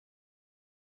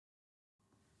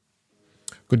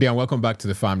Good day and welcome back to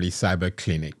the Family Cyber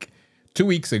Clinic. 2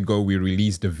 weeks ago, we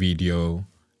released a video,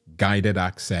 Guided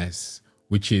Access,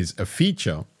 which is a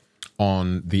feature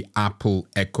on the Apple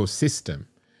ecosystem,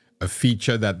 a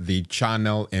feature that the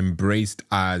channel embraced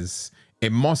as a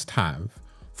must-have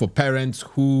for parents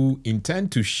who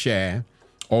intend to share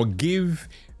or give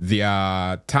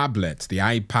their tablets, the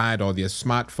iPad or their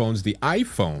smartphones, the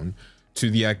iPhone,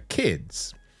 to their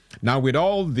kids. Now, with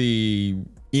all the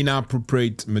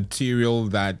inappropriate material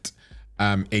that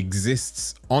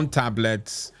exists on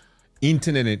tablets,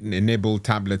 internet-enabled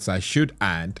tablets, I should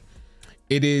add,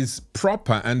 it is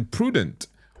proper and prudent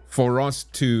for us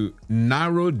to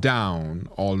narrow down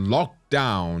or lock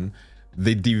down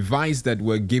the device that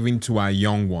we're giving to our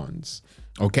young ones,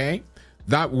 okay?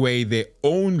 That way they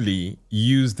only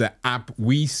use the app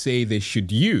we say they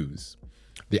should use.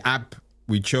 The app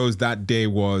we chose that day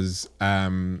was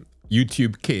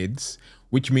YouTube Kids,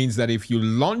 which means that if you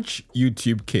launch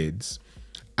YouTube Kids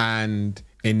and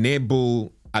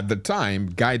enable, at the time,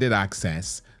 guided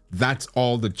access, that's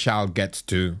all the child gets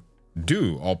to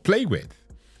do or play with,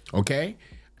 okay?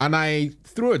 And I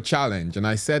threw a challenge and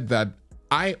I said that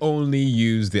I only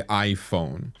use the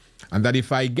iPhone, and that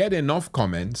if I get enough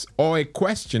comments or a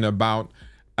question about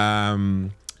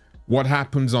what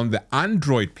happens on the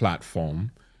Android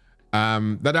platform,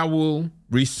 that I will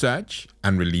research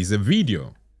and release a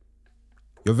video.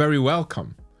 You're very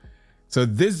welcome. So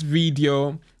this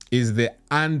video is the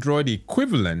Android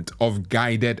equivalent of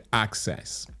guided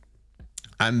access.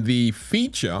 And the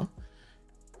feature,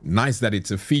 nice that it's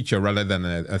a feature rather than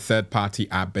a third-party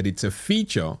app, but it's a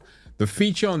feature. The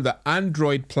feature on the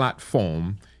Android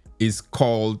platform is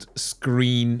called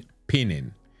screen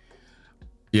pinning.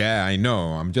 Yeah, I know.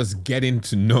 I'm just getting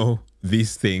to know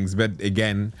these things. But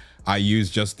again, I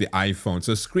use just the iPhone.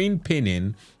 So screen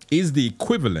pinning is the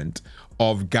equivalent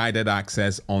of guided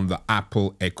access on the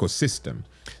Apple ecosystem.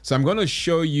 So I'm going to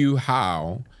show you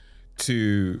how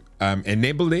to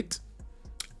enable it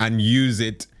and use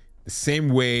it the same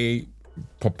way,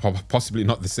 possibly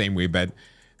not the same way, but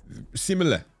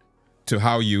similar to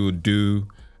how you do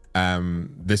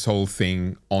this whole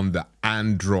thing on the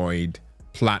Android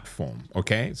platform,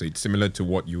 okay? So it's similar to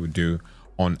what you would do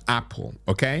on Apple,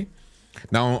 okay?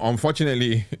 Now,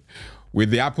 unfortunately,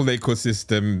 with the Apple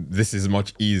ecosystem, this is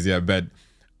much easier, but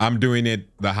I'm doing it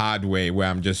the hard way where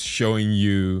I'm just showing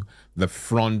you the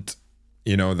front,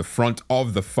 the front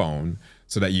of the phone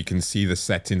so that you can see the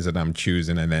settings that I'm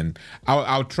choosing, and then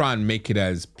I'll try and make it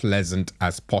as pleasant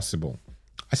as possible.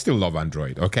 I still love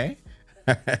Android, okay?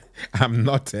 I'm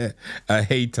not a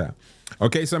hater.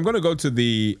 Okay, so I'm going to go to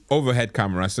the overhead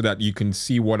camera so that you can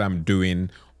see what I'm doing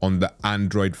on the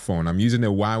Android phone. I'm using a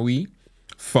Huawei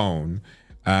phone,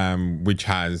 which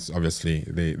has obviously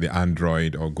the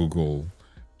Android or Google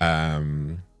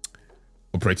operating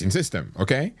system.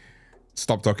 Okay,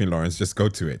 stop talking, Lawrence, just go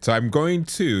to it. So I'm going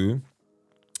to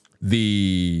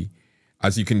the,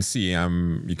 as you can see,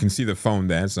 you can see the phone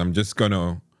there. So I'm just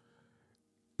gonna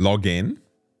log in.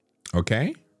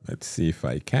 Okay, let's see if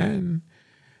I can.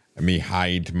 Let me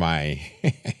hide my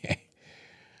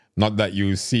not that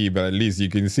you see, but at least you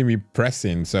can see me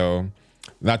pressing. So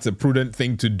that's a prudent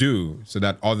thing to do so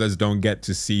that others don't get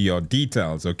to see your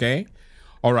details, okay?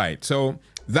 All right, so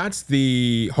that's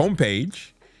the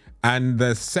homepage, and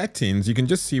the settings, you can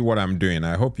just see what I'm doing.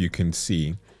 I hope you can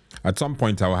see. At some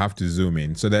point, I'll have to zoom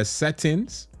in. So there's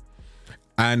settings,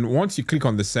 and once you click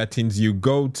on the settings, you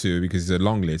go to, because it's a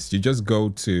long list, you just go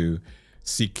to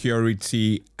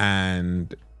security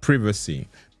and privacy.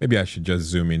 Maybe I should just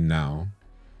zoom in now,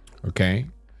 okay?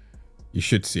 You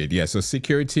should see it. Yeah, so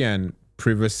security and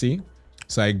privacy.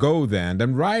 So I go there, and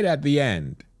then right at the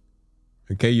end,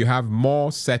 okay, you have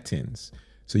more settings.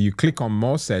 So you click on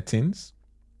more settings,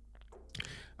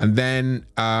 and then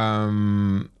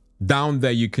down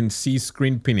there you can see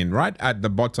screen pinning right at the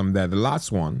bottom there, the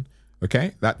last one,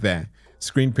 okay, that there,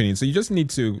 screen pinning. So you just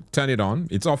need to turn it on.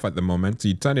 It's off at the moment, so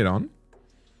you turn it on,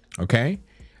 okay,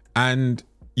 and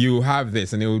you have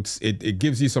this, and it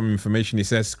gives you some information. It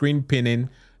says screen pinning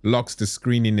locks the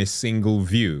screen in a single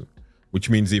view, which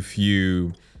means if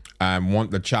you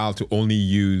want the child to only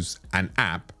use an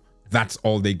app, that's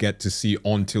all they get to see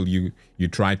until you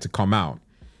try to come out.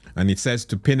 And it says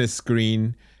to pin a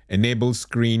screen, enable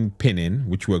screen pinning,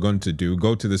 which we're going to do.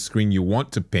 Go to the screen you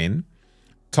want to pin,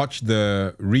 touch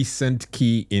the recent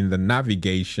key in the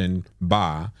navigation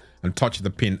bar, and touch the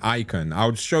pin icon.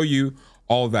 I'll show you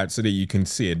all that so that you can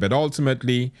see it. But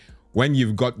ultimately, when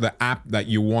you've got the app that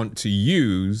you want to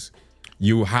use,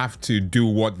 you have to do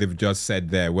what they've just said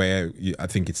there, where I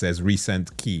think it says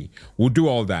recent key. We'll do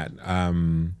all that.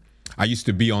 I used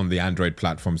to be on the Android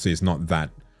platform, so it's not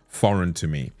that foreign to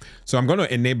me. So I'm going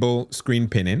to enable screen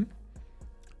pinning.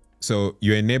 So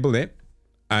you enable it.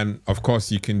 And of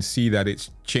course, you can see that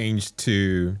it's changed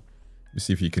to, let's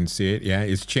see if you can see it. Yeah,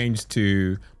 it's changed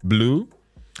to blue.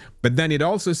 But then it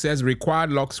also says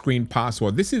required lock screen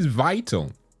password. This is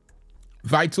vital.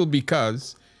 Vital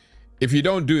because if you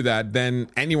don't do that, then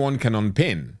anyone can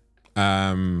unpin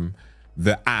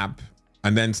the app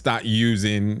and then start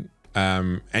using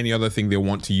any other thing they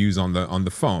want to use on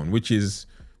the phone, which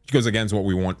goes against what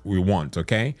we want.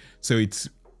 Okay, so it's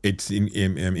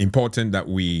important that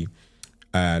we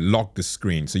lock the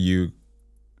screen. So you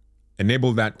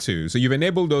enable that too. So you've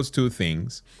enabled those two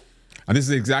things, and this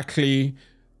is exactly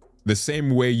the same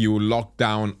way you lock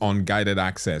down on guided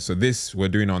access. So this we're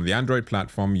doing on the Android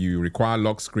platform. You require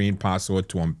lock screen password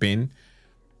to unpin,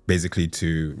 basically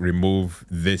to remove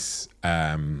this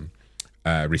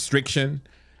restriction.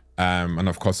 And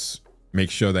of course, make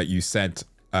sure that you set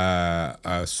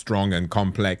a strong and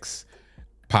complex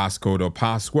passcode or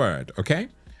password, okay?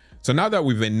 So now that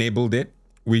we've enabled it,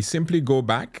 we simply go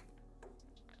back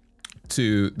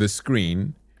to the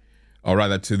screen, or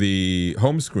rather to the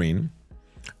home screen.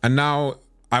 And now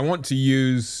I want to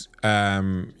use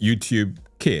YouTube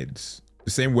Kids,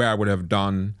 the same way I would have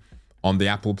done on the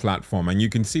Apple platform. And you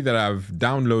can see that I've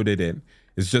downloaded it.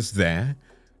 It's just there.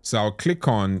 So I'll click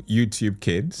on YouTube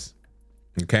Kids,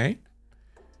 okay?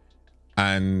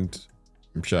 And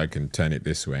I'm sure I can turn it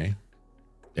this way.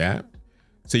 Yeah.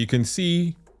 So you can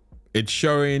see it's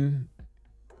showing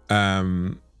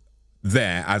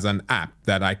there as an app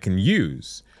that I can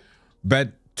use.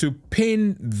 But to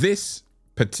pin this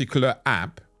particular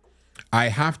app, I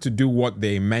have to do what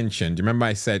they mentioned. Remember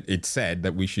it said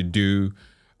that we should do,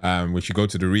 we should go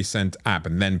to the recent app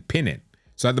and then pin it.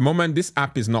 So at the moment, this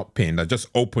app is not pinned. I just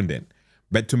opened it.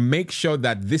 But to make sure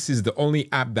that this is the only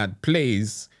app that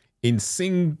plays in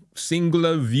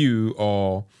singular view,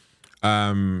 or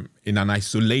in an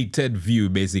isolated view,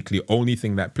 basically only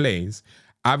thing that plays,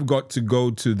 I've got to go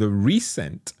to the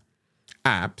recent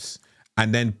apps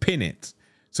and then pin it.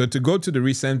 So to go to the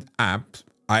recent app,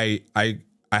 I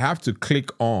have to click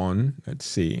on, let's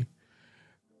see.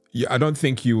 I don't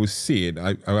think you will see it.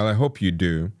 I hope you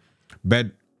do. But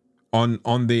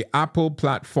on the Apple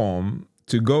platform,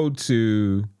 to go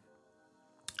to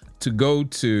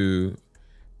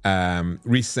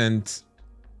recent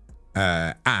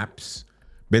apps,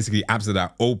 basically apps that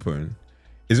are open,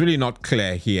 is really not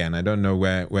clear here, and I don't know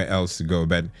where else to go,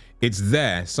 but it's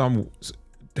there.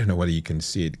 Don't know whether you can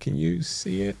see it. Can you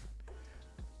see it?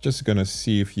 Just gonna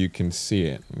see if you can see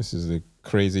it. This is the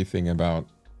crazy thing about.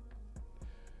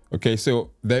 Okay, so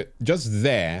just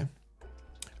there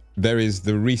is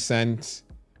the recent.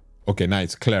 Okay, now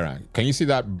it's clearer. Can you see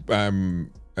that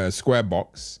square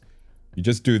box? You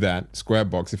just do that square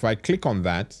box. If I click on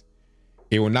that,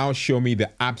 it will now show me the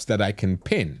apps that I can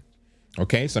pin.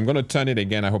 Okay, so I'm going to turn it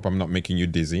again. I hope I'm not making you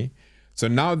dizzy. So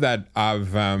now that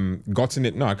I've gotten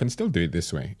it, no, I can still do it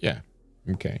this way. Yeah.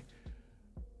 Okay.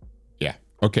 Yeah.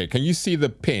 Okay. Can you see the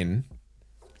pin?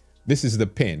 This is the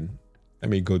pin.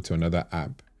 Let me go to another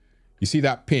app. You see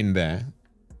that pin there?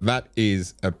 That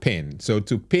is a pin. So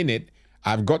to pin it,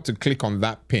 I've got to click on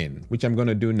that pin, which I'm going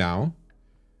to do now.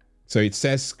 So it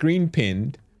says screen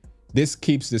pinned. This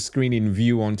keeps the screen in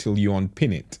view until you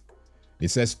unpin it. It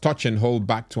says touch and hold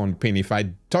back to unpin. If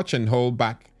I touch and hold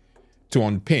back to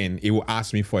unpin, it will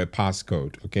ask me for a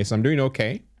passcode. Okay, so I'm doing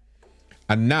okay.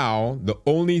 And now the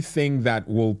only thing that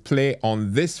will play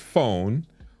on this phone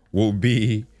will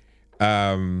be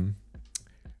YouTube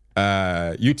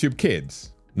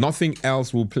Kids. Nothing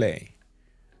else will play.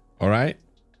 All right.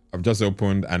 I've just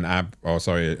opened an app, or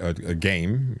sorry, a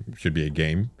game. It should be a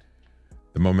game.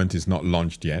 The moment is not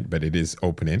launched yet, but it is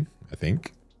opening, I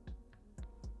think.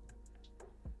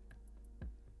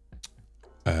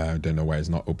 I don't know why it's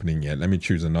not opening yet. Let me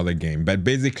choose another game. But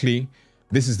basically,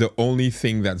 this is the only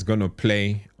thing that's going to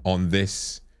play on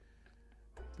this.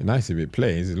 It'd be nice if it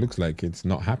plays. It looks like it's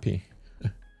not happy.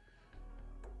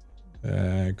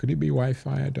 Could it be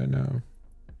Wi-Fi? I don't know.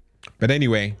 But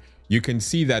anyway, you can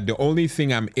see that the only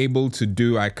thing I'm able to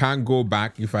do, I can't go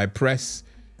back. If I press,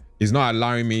 it's not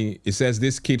allowing me. It says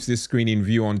this keeps this screen in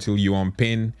view until you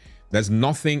unpin. There's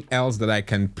nothing else that I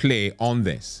can play on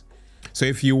this. So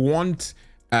if you want,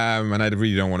 and I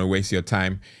really don't want to waste your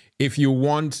time, if you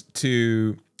want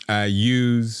to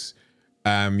use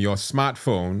your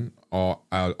smartphone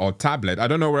or tablet, I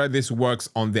don't know whether this works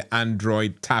on the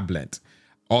Android tablet.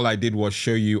 All I did was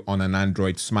show you on an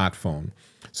Android smartphone.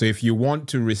 So if you want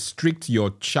to restrict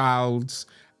your child's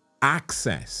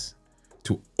access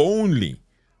to only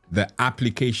the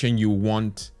application you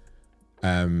want,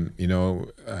 her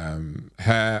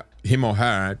him or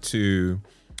her to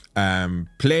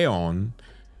play on,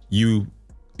 you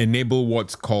enable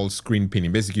what's called screen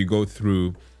pinning. Basically, you go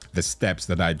through the steps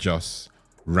that I just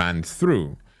ran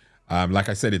through. Like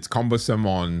I said, it's cumbersome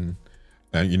on,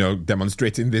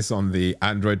 demonstrating this on the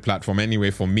Android platform.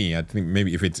 Anyway, for me, I think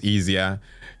maybe if it's easier,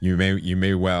 you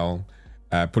may well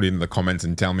put it in the comments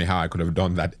and tell me how I could have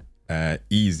done that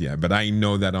easier. But I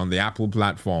know that on the Apple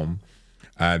platform,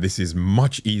 this is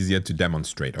much easier to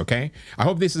demonstrate. Okay, I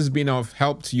hope this has been of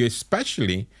help to you,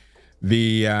 especially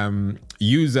the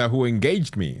user who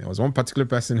engaged me. There was one particular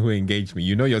person who engaged me.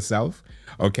 You know yourself.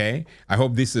 Okay, I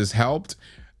hope this has helped.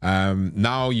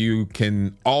 Now you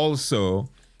can also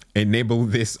enable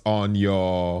this on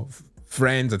your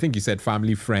friends. I think you said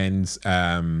family, friends,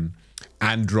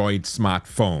 Android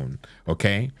smartphone.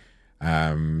 Okay,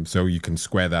 so you can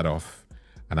square that off,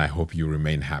 and I hope you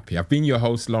remain happy. I've been your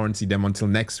host, Lawrence Idem. Until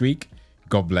next week,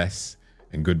 God bless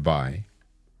and goodbye.